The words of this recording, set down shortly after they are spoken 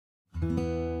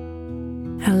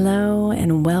Hello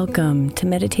and welcome to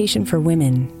Meditation for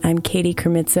Women. I'm Katie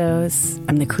Kremitzos.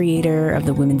 I'm the creator of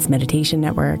the Women's Meditation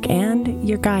Network and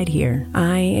your guide here.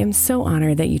 I am so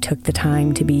honored that you took the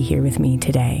time to be here with me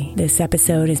today. This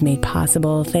episode is made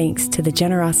possible thanks to the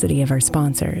generosity of our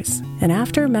sponsors. And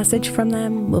after a message from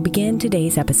them, we'll begin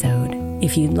today's episode.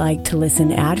 If you'd like to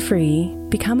listen ad-free,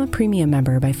 become a premium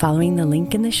member by following the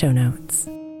link in the show notes.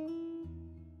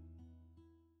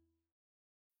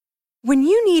 When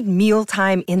you need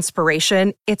mealtime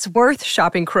inspiration, it's worth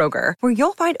shopping Kroger, where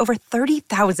you'll find over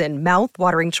 30,000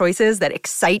 mouth-watering choices that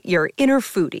excite your inner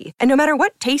foodie. And no matter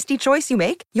what tasty choice you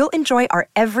make, you'll enjoy our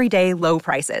everyday low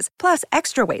prices, plus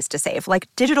extra ways to save, like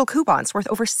digital coupons worth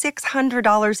over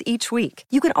 $600 each week.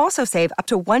 You can also save up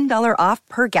to $1 off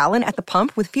per gallon at the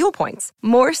pump with fuel points.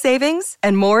 More savings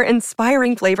and more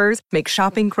inspiring flavors make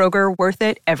shopping Kroger worth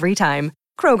it every time.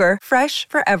 Kroger, fresh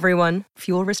for everyone.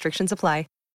 Fuel restrictions apply.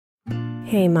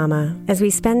 Hey Mama, as we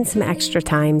spend some extra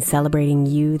time celebrating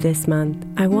you this month,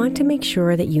 I want to make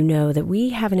sure that you know that we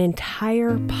have an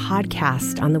entire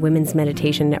podcast on the Women's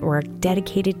Meditation Network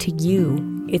dedicated to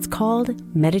you. It's called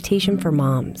Meditation for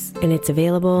Moms, and it's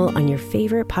available on your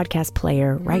favorite podcast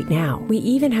player right now. We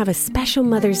even have a special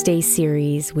Mother's Day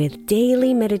series with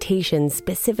daily meditations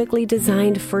specifically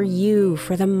designed for you,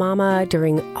 for the mama,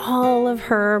 during all of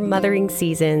her mothering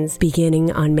seasons,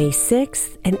 beginning on May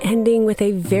 6th and ending with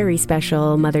a very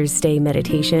special Mother's Day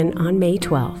meditation on May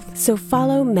 12th. So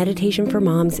follow Meditation for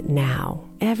Moms now,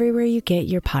 everywhere you get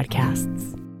your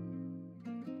podcasts.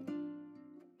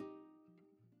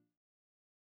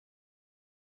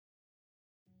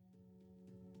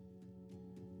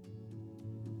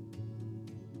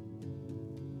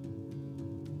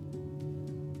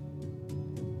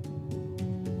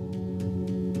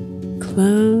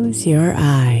 Close your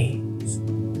eyes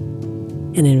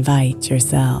and invite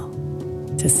yourself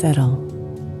to settle.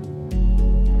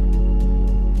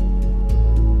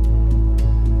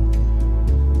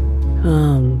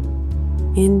 Come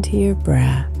into your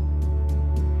breath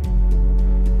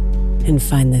and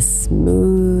find the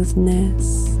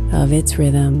smoothness of its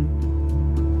rhythm.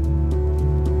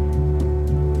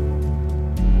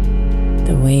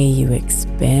 The way you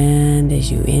expand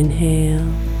as you inhale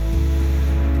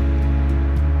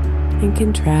and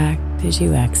contract as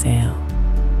you exhale.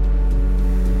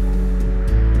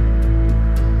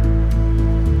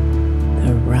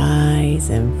 The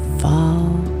rise and fall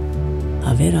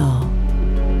of it all.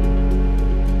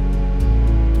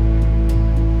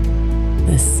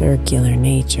 The circular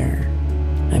nature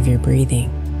of your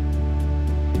breathing.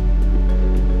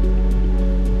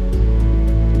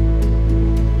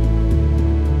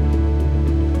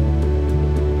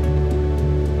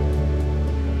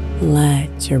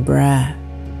 Let your breath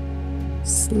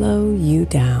slow you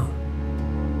down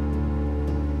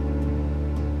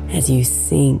as you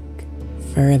sink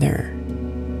further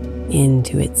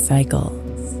into its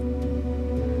cycles,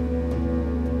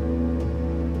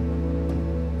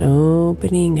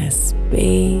 opening a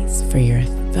space for your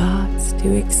thoughts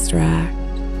to extract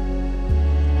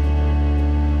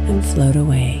and float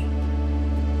away.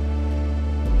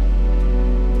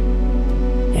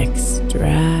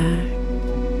 Extract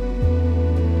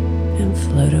and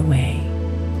float away.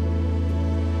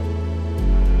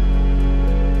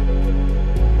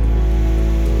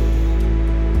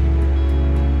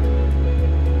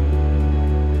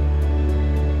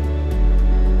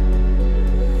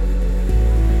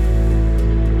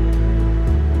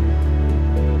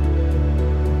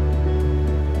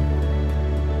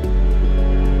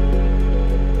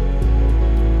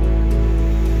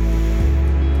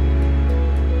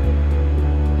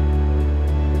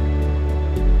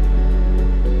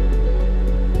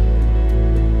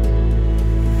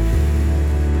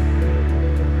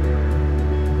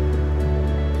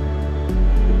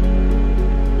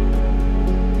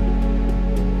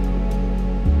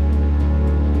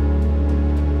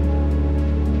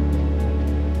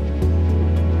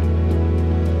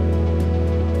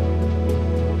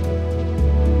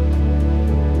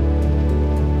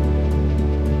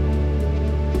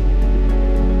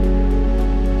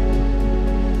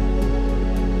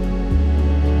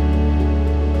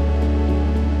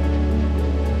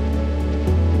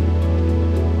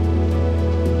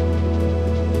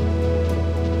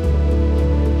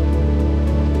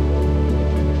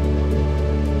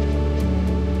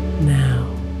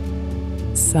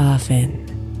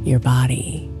 Soften your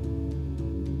body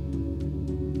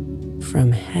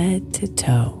from head to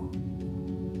toe.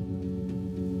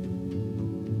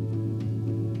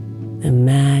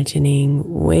 Imagining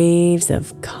waves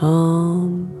of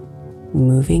calm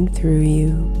moving through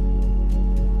you,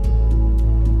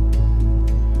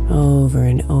 over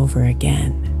and over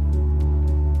again,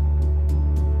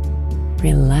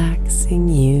 relaxing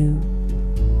you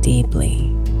deeply.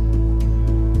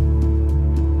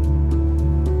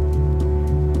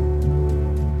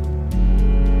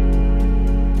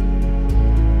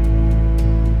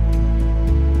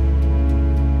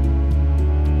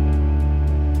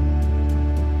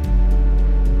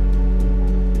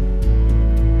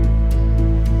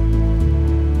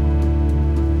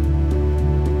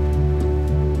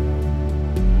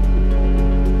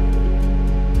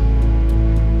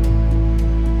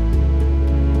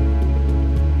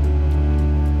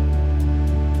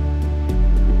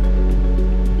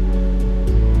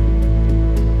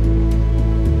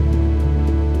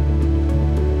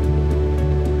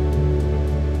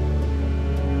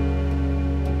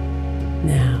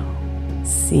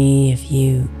 See if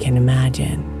you can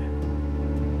imagine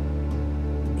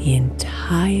the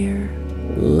entire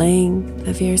length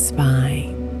of your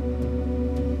spine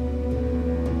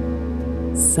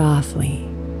softly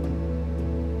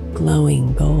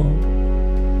glowing gold.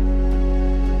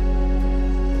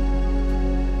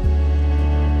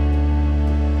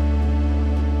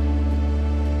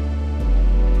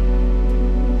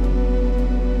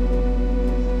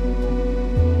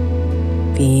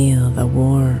 Feel the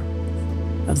warmth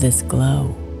of this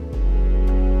glow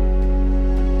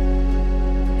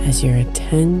as your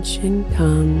attention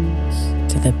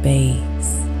comes to the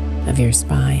base of your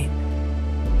spine.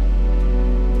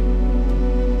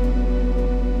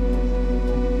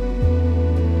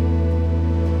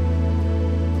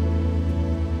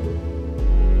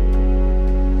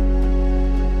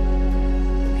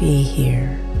 Be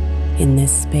here in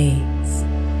this space,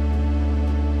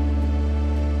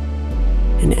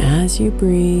 and as you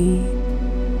breathe,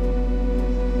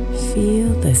 feel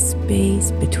the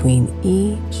space between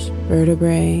each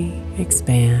vertebrae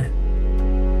expand,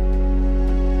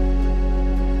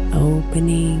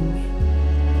 opening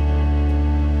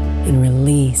and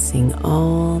releasing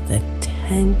all the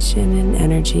tension and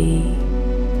energy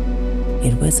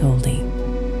it was holding,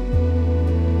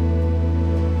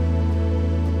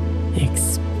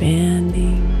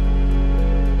 expanding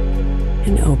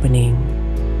and opening.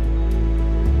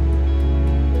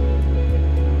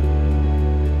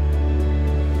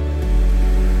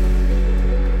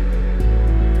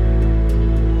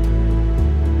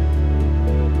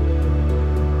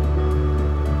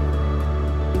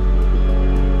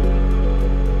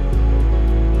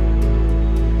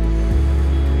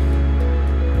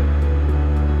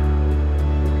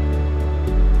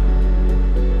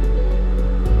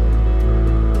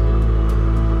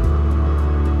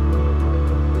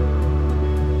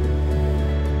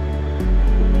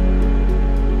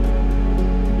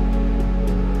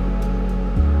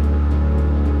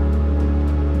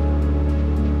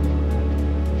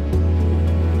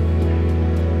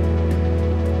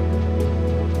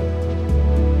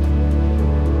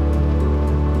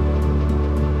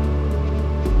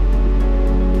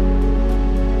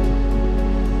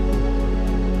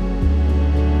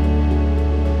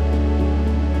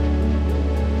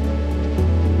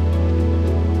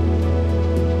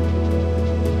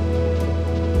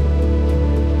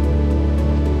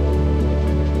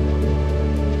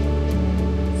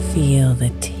 Feel the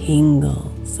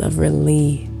tingles of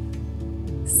relief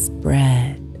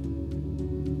spread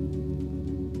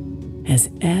as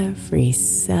every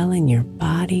cell in your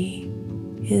body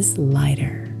is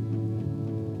lighter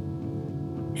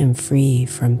and free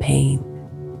from pain.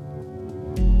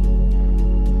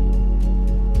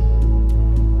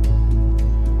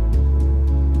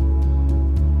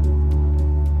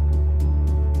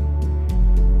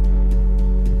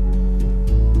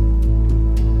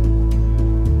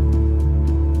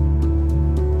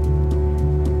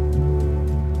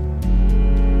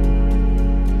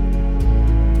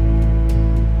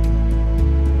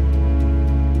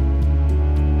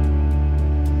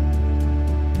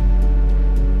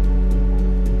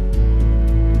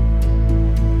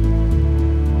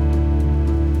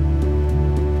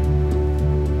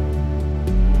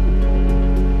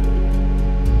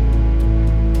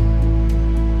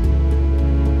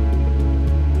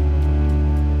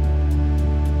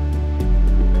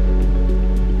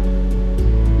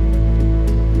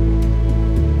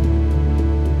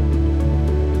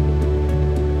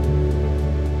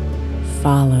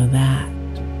 Follow that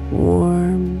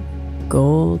warm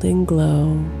golden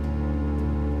glow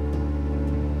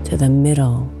to the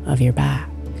middle of your back.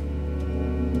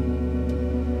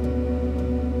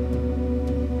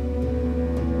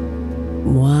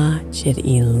 Watch it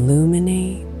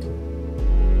illuminate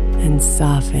and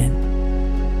soften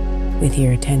with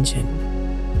your attention.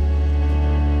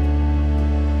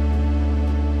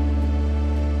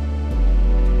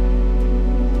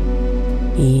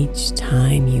 Each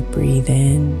time you breathe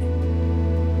in,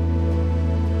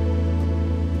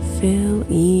 fill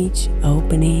each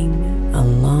opening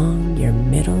along your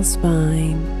middle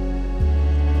spine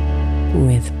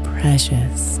with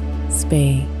precious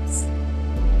space.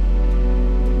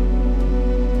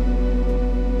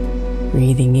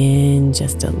 Breathing in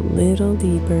just a little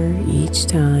deeper each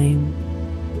time,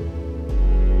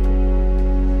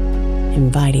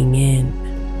 inviting in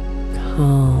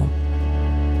calm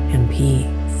and peace,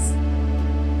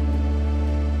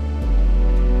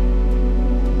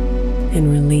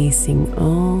 and releasing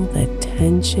all the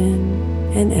tension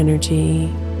and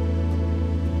energy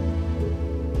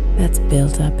that's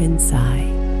built up inside.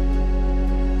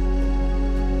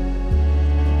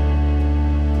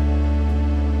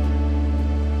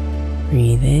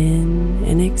 Breathe in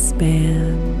and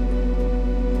expand.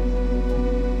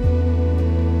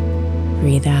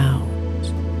 Breathe out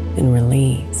and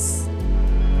release.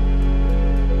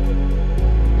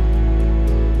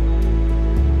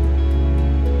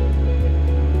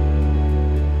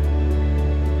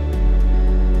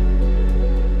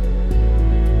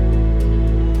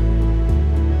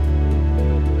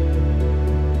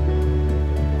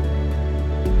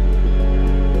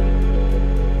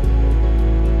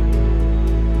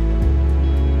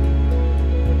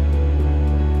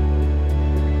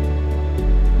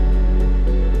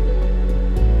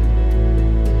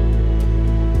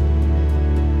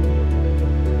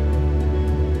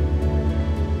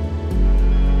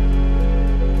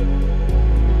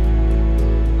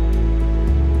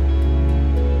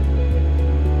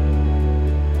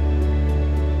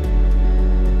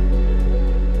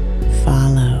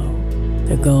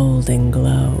 The golden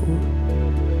glow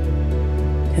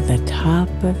to the top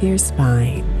of your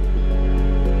spine,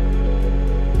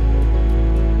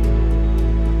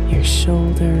 your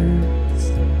shoulders,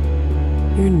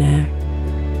 your neck,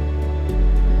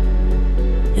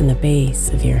 and the base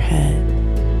of your head.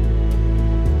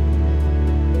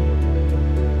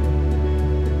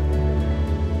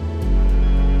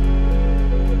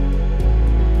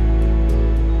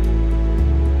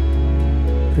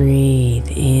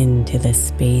 Breathe into the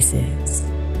spaces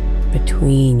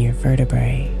between your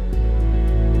vertebrae,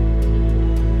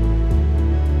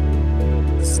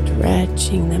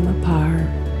 stretching them apart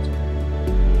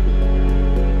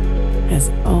as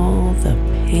all the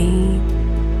pain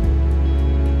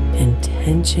and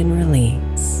tension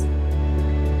release.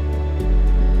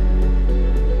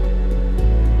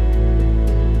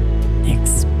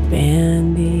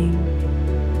 Expanding,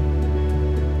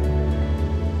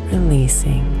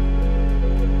 releasing.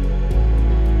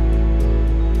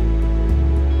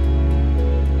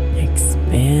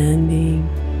 Expanding,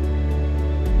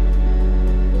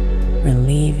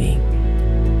 relieving.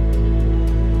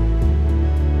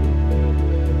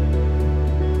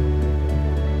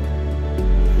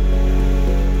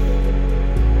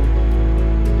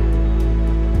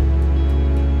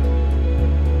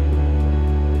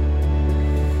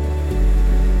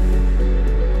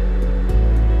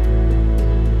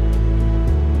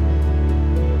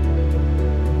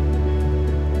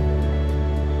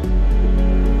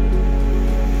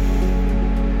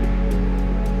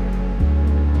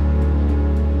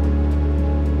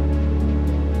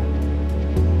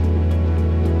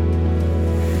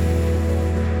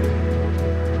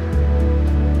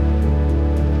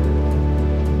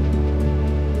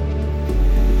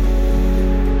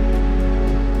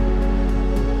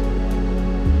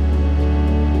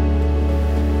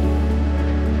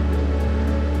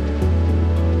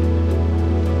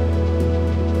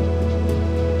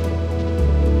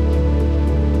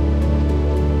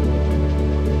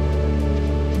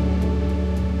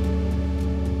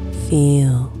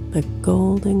 Feel the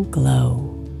golden glow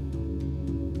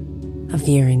of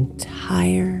your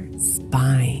entire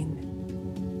spine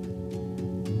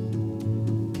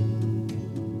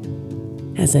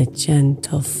as a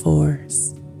gentle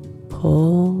force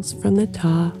pulls from the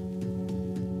top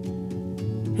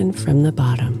and from the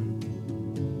bottom.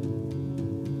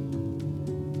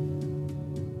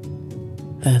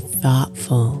 The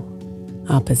thoughtful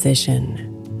opposition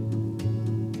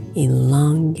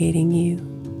elongating you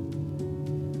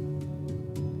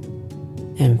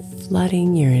and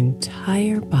flooding your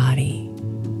entire body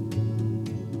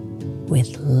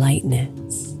with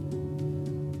lightness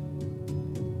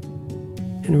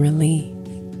and relief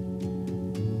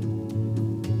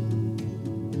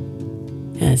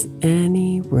as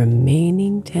any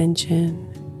remaining tension,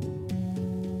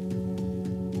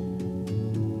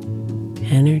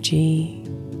 energy,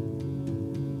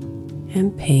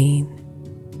 and pain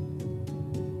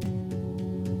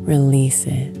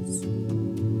releases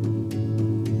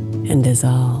and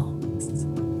dissolves.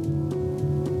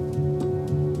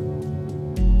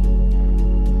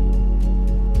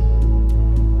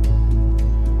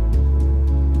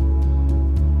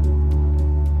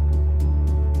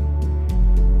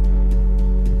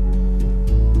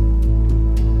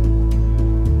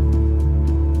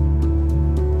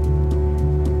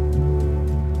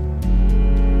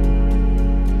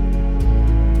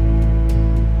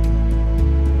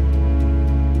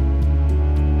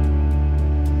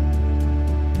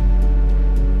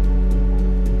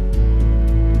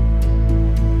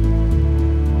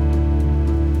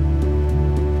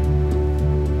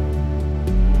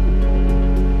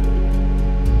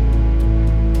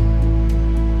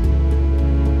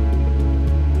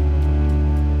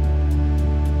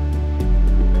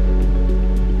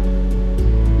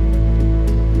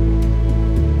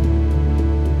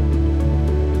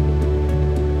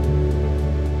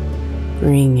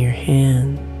 your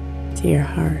hand to your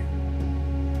heart.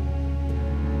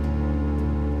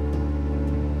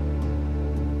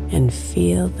 And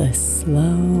feel the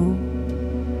slow,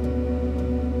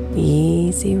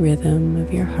 easy rhythm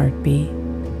of your heartbeat.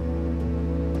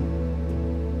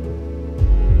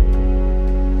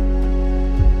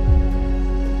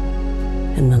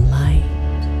 And the light,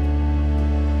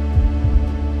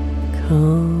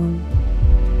 calm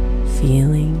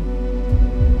feeling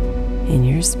in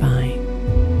your spine.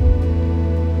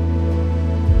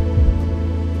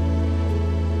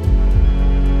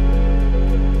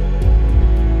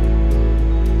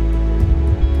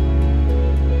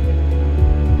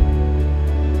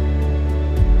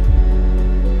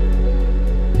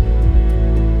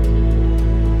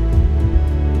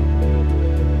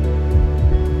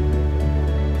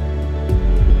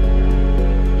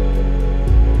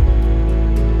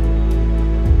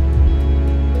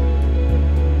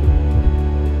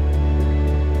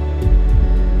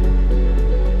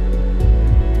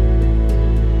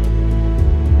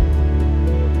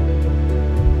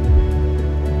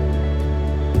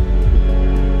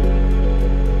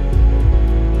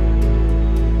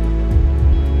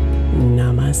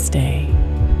 Namaste.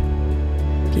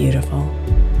 Beautiful.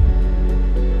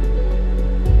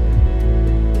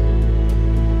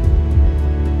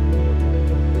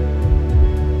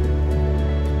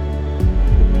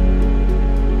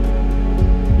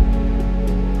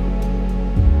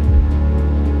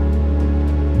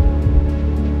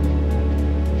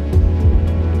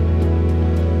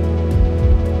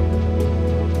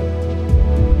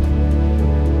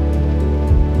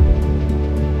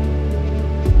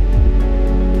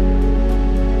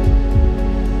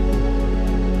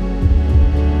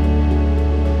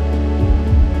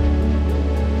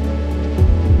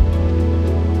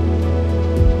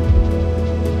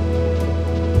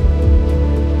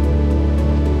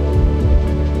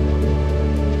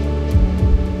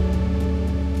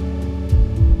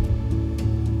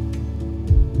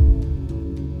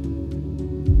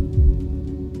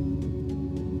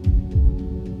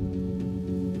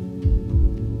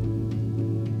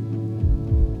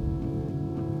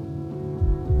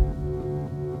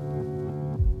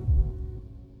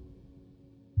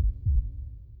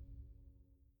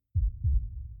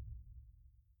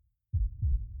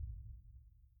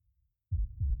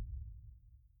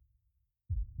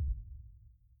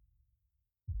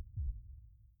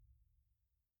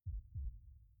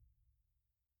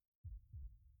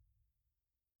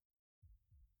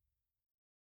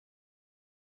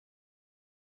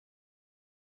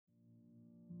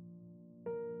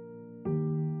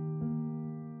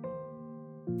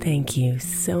 Thank you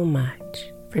so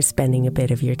much for spending a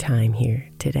bit of your time here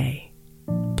today.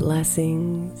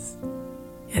 Blessings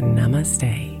and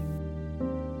namaste.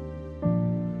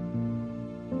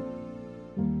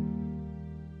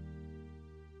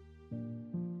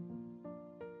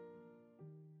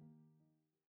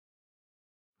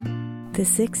 The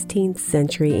 16th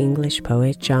century English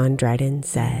poet John Dryden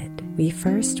said, "We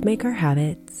first make our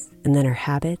habits, and then our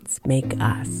habits make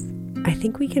us." I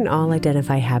think we can all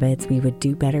identify habits we would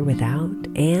do better without,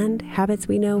 and habits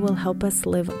we know will help us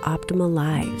live optimal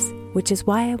lives, which is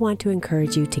why I want to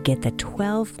encourage you to get the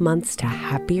 12 Months to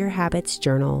Happier Habits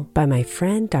journal by my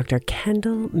friend Dr.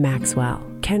 Kendall Maxwell.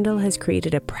 Kendall has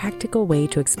created a practical way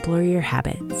to explore your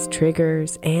habits,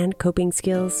 triggers, and coping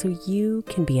skills so you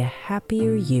can be a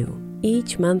happier you.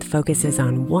 Each month focuses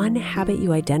on one habit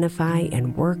you identify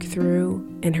and work through,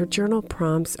 and her journal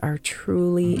prompts are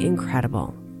truly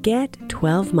incredible. Get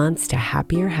 12 Months to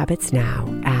Happier Habits now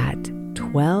at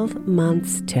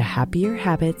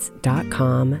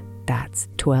 12monthstohappierhabits.com. That's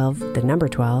 12, the number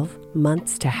 12,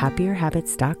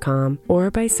 monthstohappierhabits.com, or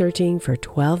by searching for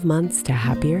 12 Months to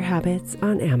Happier Habits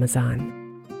on Amazon.